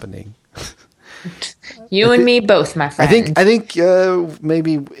what's happening. You and me both, my friend. I think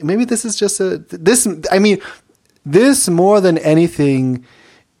maybe this is just this more than anything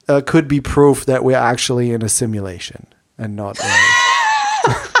could be proof that we're actually in a simulation and not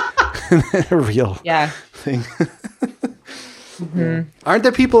a real thing. Aren't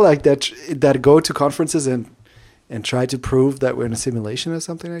there people like that go to conferences and try to prove that we're in a simulation or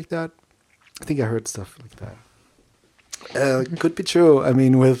something like that? I think I heard stuff like that. Could be true. I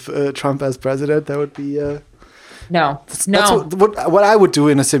mean, with Trump as president, that would be no. That's what I would do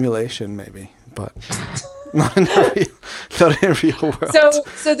in a simulation, maybe, but not in a real world.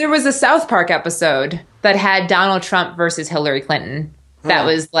 So there was a South Park episode that had Donald Trump versus Hillary Clinton. That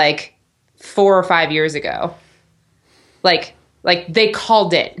was like 4 or 5 years ago. Like they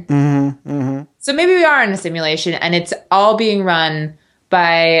called it. So maybe we are in a simulation, and it's all being run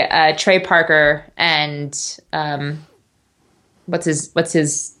by Trey Parker and what's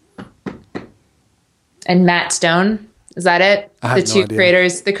his and Matt Stone. Is that it? The two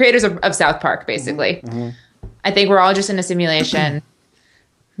creators, of South Park, basically. I think we're all just in a simulation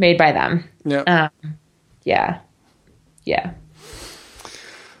made by them. Yeah. Yeah.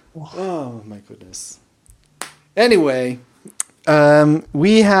 Oh my goodness. Anyway,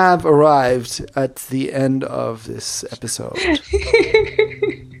 we have arrived at the end of this episode.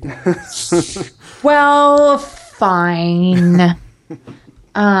 Well, fine.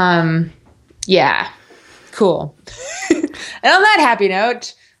 Yeah. Cool. And on that happy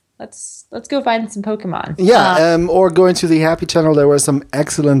note, let's go find some Pokemon. Yeah, or going to the Happy Channel. There were some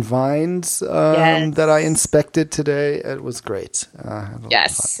excellent vines that I inspected today. It was great.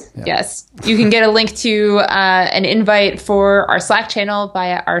 Yes. You can get a link to an invite for our Slack channel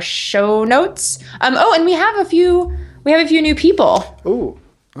via our show notes. And we have a few new people.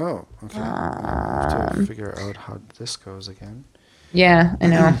 Okay. I have to figure out how this goes again. Yeah, I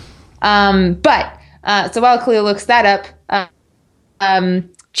know. So while Khalil looks that up,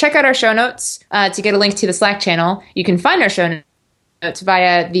 check out our show notes to get a link to the Slack channel. You can find our show notes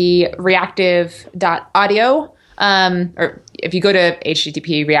via the reactive.audio, or if you go to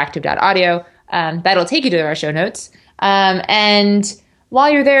http://reactive.audio, that'll take you to our show notes. And while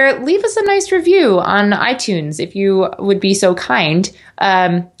you're there, leave us a nice review on iTunes if you would be so kind.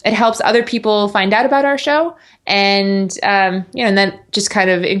 It helps other people find out about our show, and and that just kind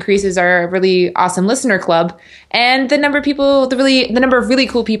of increases our really awesome listener club and the number of people, the number of really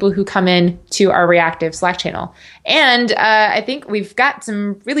cool people who come in to our Reactive Slack channel. And I think we've got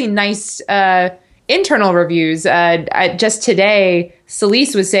some really nice internal reviews. Just today,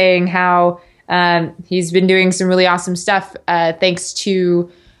 Celise was saying how he's been doing some really awesome stuff thanks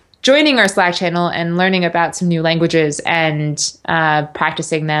to joining our Slack channel and learning about some new languages and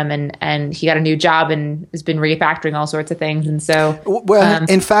practicing them. And he got a new job and has been refactoring all sorts of things. And so,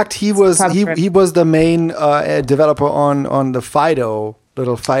 in fact, he was the main developer on the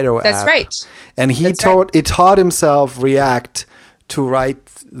little Fido app. That's right. And he taught himself React to write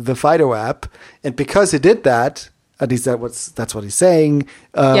the Fido app. And because he did that, at least that's what he's saying.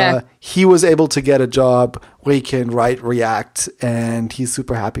 He was able to get a job where he can write React, and he's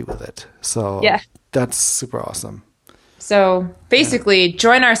super happy with it. So that's super awesome. So basically,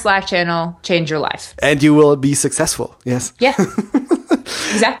 join our Slack channel, change your life, and you will be successful. Yes. Yeah.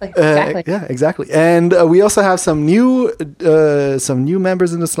 Exactly. Yeah, exactly. And we also have some new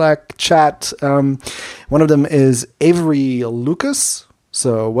members in the Slack chat. One of them is Avery Lucas.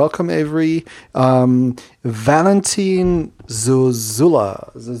 So welcome, Avery. Valentine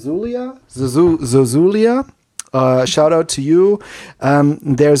Zozulia. Shout out to you.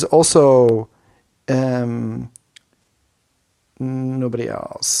 There's also nobody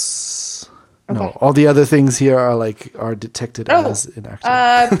else. Okay. No, all the other things here are detected as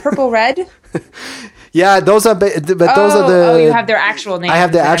inactive. Purple red. Yeah, those are. Those are the. Oh, you have their actual names. I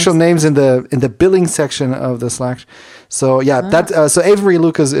have the actual names in the billing section of the Slack. So so Avery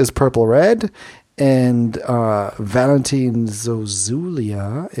Lucas is purple red, and Valentine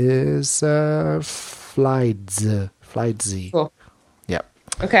Zozulia is Fliedzy. Cool. Yeah.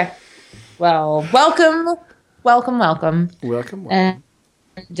 Okay. Well, welcome. And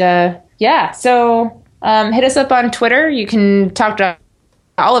so hit us up on Twitter. You can talk to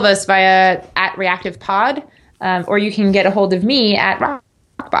all of us via @ReactivePod, or you can get a hold of me at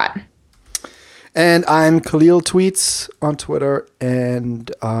Rockbot. And I'm Khalil Tweets on Twitter, and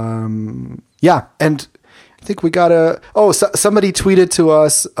and I think we got somebody tweeted to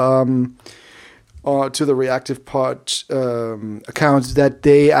us to the Reactive Pod account that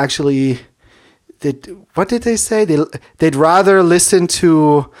they actually what did they say? They'd rather listen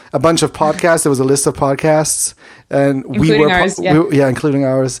to a bunch of podcasts. There was a list of podcasts, and including ours, including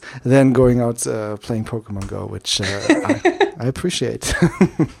ours, than going out playing Pokemon Go, which I appreciate.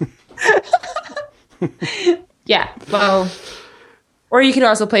 Yeah, well, or you can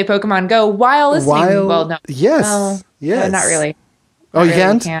also play Pokemon Go while listening. No. Yes. No, not really. Oh, you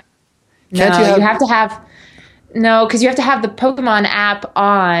can't? No, you have to have... No, because you have to have the Pokemon app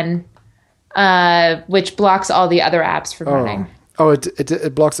on, which blocks all the other apps from running. Oh,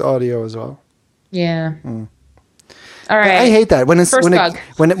 it blocks audio as well? Yeah. All right. I hate that when a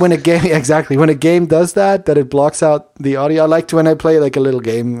game does that it blocks out the audio. I like to, when I play like a little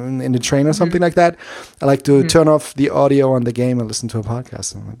game in the train or something like that, I like to turn off the audio on the game and listen to a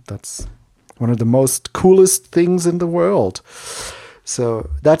podcast. And that's one of the most coolest things in the world. So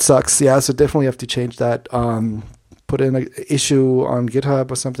that sucks. Yeah, so definitely have to change that. Put in an issue on GitHub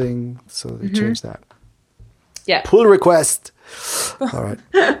or something so they change that. Yeah. Pull request. All right.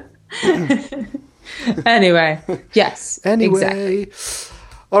 Anyway, yes. Anyway. Exactly.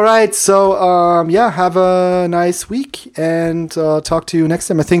 All right. So, have a nice week and talk to you next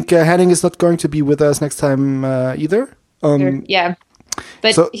time. I think Henning is not going to be with us next time either. Yeah.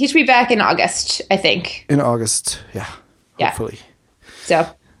 But he should be back in August, I think. In August. Yeah. Hopefully. So,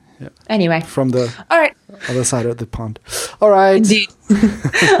 anyway. From the all right. other side of the pond. All right. Indeed.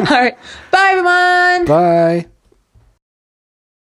 All right. Bye, everyone. Bye.